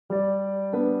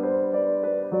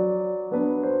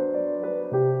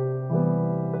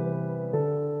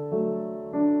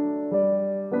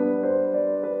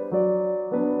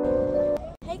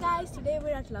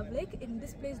lovely. In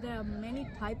this place there are many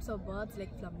types of birds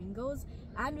like flamingos,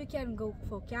 and we can go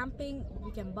for camping,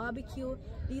 we can barbecue.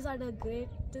 These are the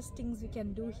greatest things we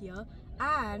can do here,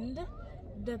 and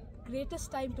the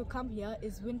greatest time to come here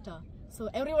is winter. So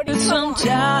everybody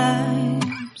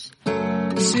sometimes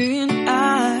seeing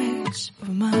eyes of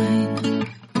mine.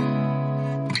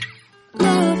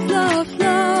 Love, love,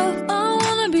 love, I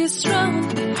wanna be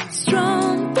strong,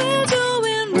 strong. We're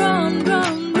doing wrong,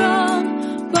 wrong,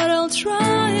 wrong, but I'll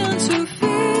try to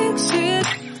fix it.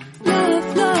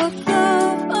 Love, love,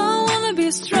 love, I wanna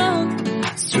be strong,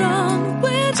 strong.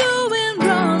 We're doing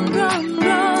wrong, wrong,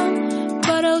 wrong,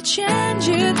 but I'll change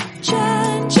it,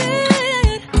 change it.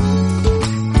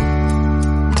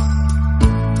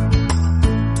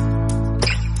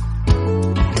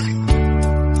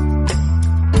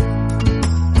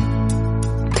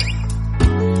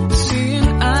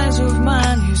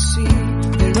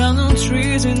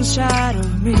 Trees inside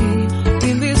of me.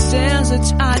 In this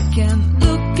desert I can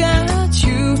look at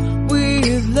you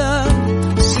with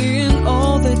love, seeing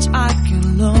all that I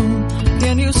can learn.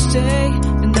 Can you stay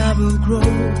and I will grow,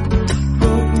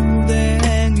 grow the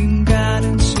hanging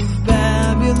gardens of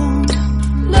Babylon.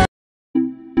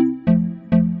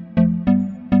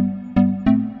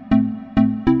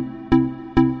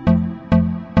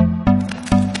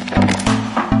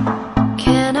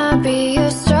 Can I be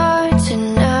your star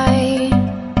tonight?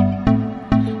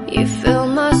 You fill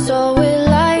my soul with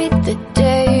light the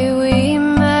day we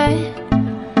met.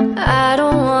 I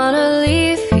don't wanna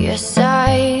leave your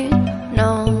side,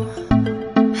 no.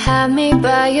 Have me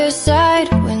by your side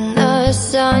when the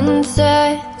sun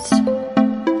sets.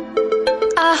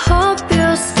 I hope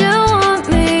you'll still want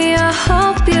me, I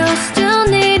hope you'll still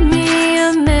need me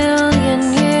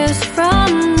 1,000,000 years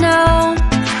from now.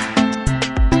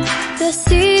 The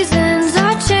seasons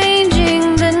are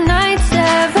changing, the nights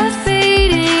ever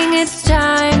fading. It's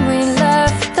time we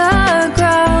left the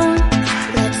ground.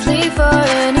 Let's leave for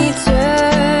an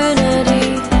eternity.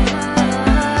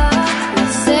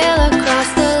 Let's sail across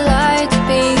the lights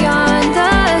beyond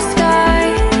the sky.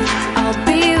 I'll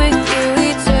be with you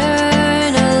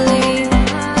eternally.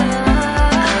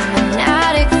 I'm an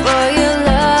addict for your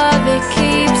love, it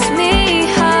keeps me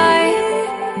high,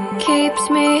 keeps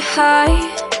me high.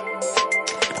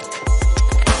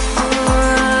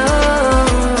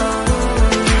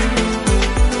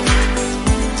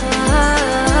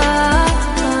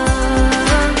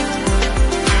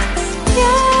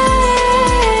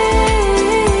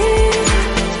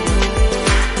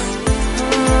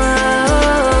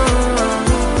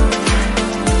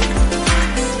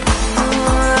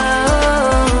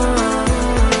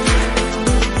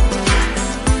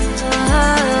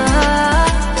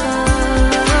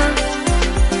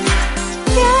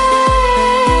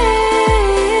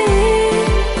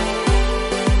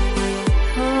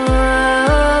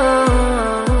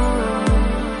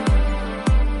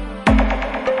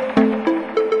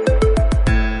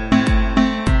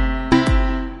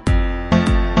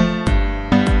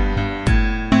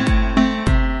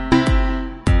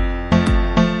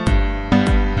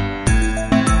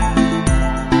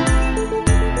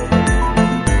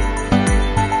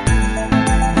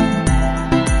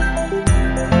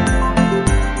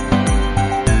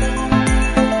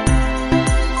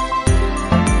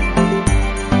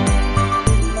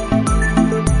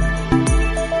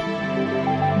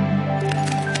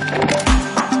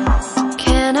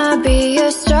 Can I be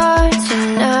your star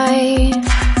tonight?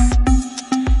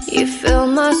 You fill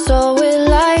my soul with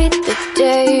light the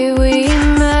day